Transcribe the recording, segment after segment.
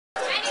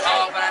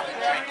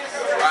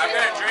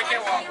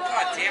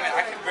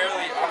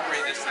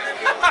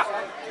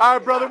All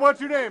right, brother,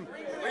 what's your name?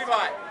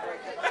 Levi.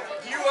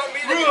 Do you want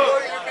me to blow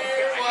your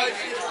beer while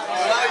you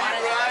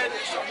ride?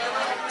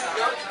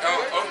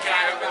 Oh, okay.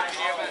 I'm going to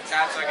give it a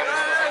tap so I can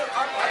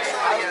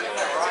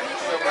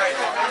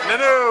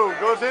No,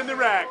 goes in the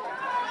rack. Oh,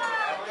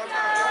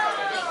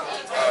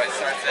 it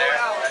starts there?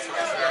 That's where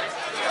it starts.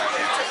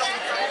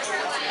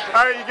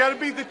 All right, you got to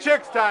beat the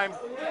chicks time.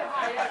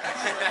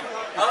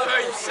 I love how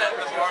you set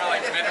the bar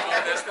like minimal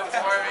distance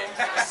for me,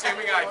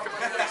 assuming I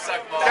completely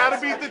suck balls. Got to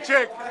beat the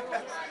chick.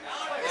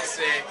 We'll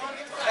see.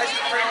 That's the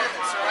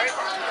preference, right?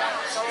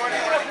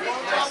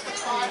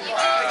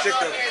 Chick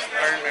does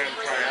Iron Man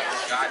craic.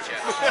 Gotcha.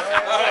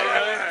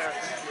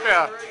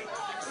 Yeah.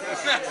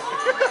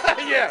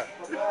 Yeah.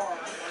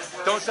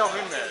 Don't tell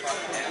him that.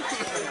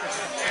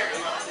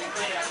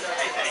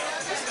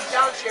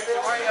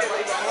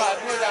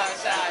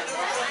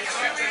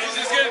 He's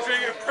just gonna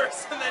drink a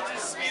person that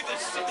just speed the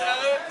shit out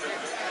of it.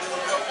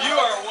 You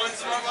are one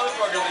smart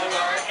motherfucker,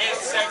 Levi, and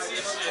sexy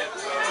as shit.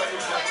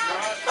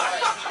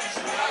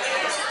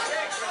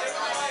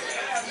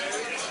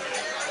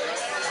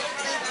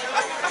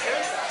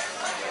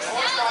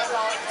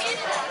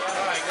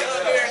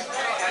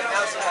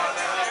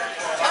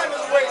 Time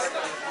is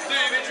wasted. Dude,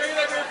 you've been drinking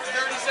that beer for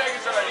 30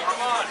 seconds already. Come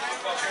on,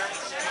 fucker.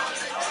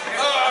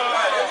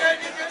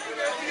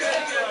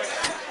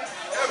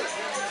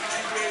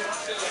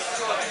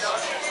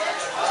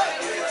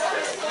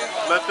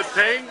 Let the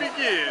pain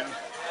begin.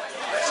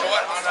 So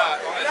what?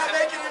 You're not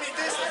making any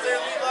distance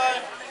there, Levi.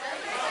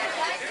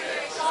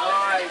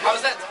 How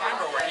does that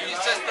timer work? It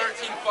says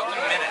 13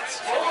 fucking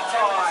minutes.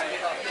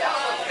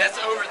 That's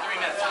over 3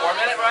 minutes. 4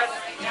 minute, right?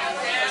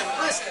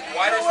 Listen,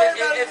 why does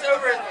it's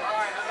over?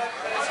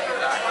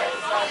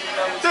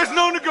 There's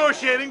no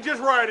negotiating,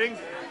 just riding.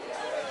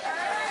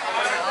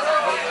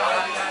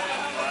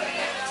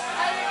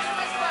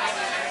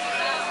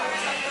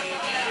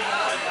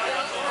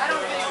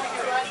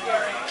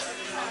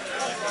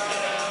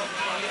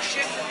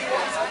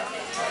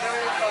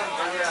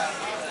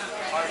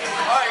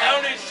 I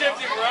don't need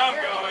shifting where I'm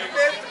going.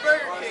 There's the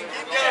Burger King.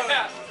 Keep going.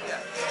 Yeah.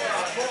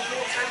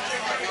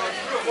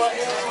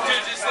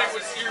 Dude, just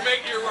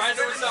think, you're riding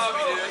to wasabi,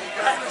 dude.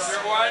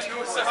 You're riding to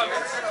wasabi.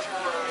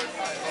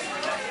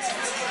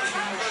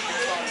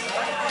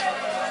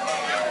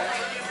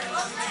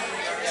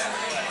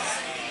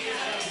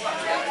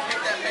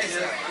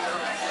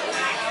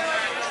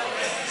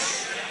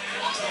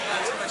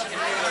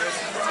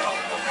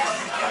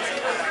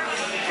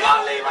 Go,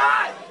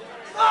 Levi!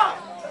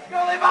 Go,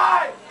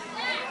 Levi!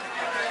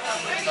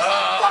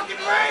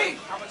 Fucking rain!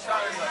 How much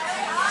time is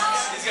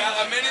left? He's got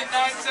 1 minute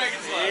 9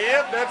 seconds left.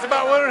 Yep, that's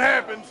about when it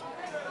happens.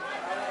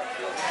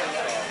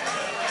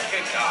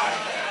 Good God.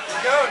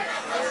 Good.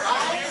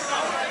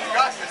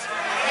 Got this.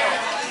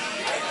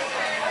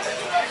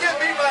 You get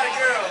beat by a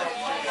girl.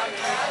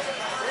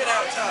 We're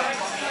out of time.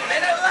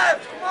 Minute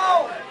left. Come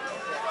on.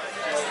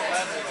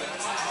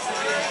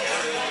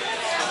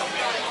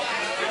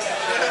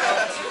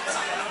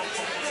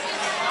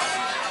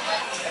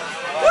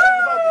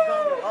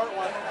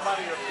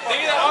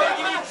 Think of that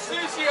all-you-can-eat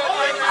sushi up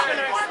there. It's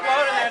gonna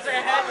explode in there. It's like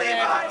a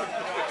headband.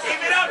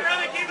 Keep it up,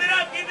 brother. Keep it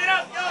up. Keep it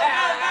up. Go,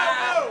 go, go,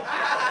 go.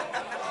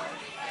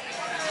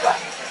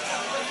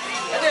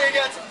 I think you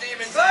got some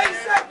demons. 30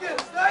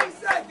 seconds. 30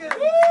 seconds.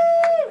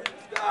 Woo!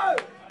 Let's go.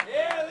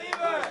 Yeah,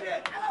 Levi.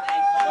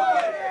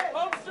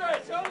 Home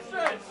stretch. Home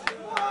stretch.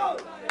 Whoa.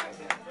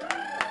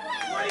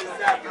 20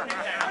 seconds.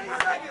 20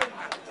 seconds.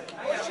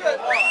 Oh, shit.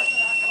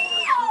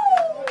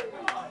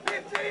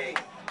 15.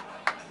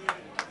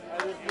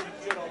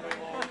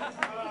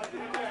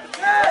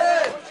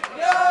 10,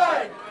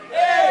 9,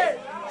 8,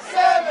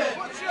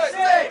 7,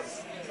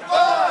 6,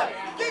 5,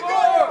 keep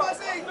going,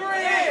 pussy! 3,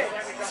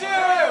 2,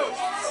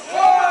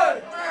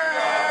 1.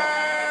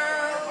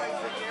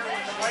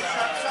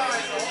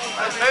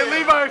 Hey,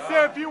 Levi, say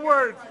a few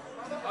words.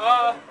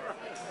 That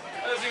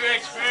was a good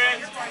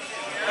experience. I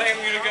think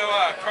I'm gonna go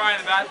cry in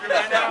the bathroom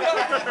right now.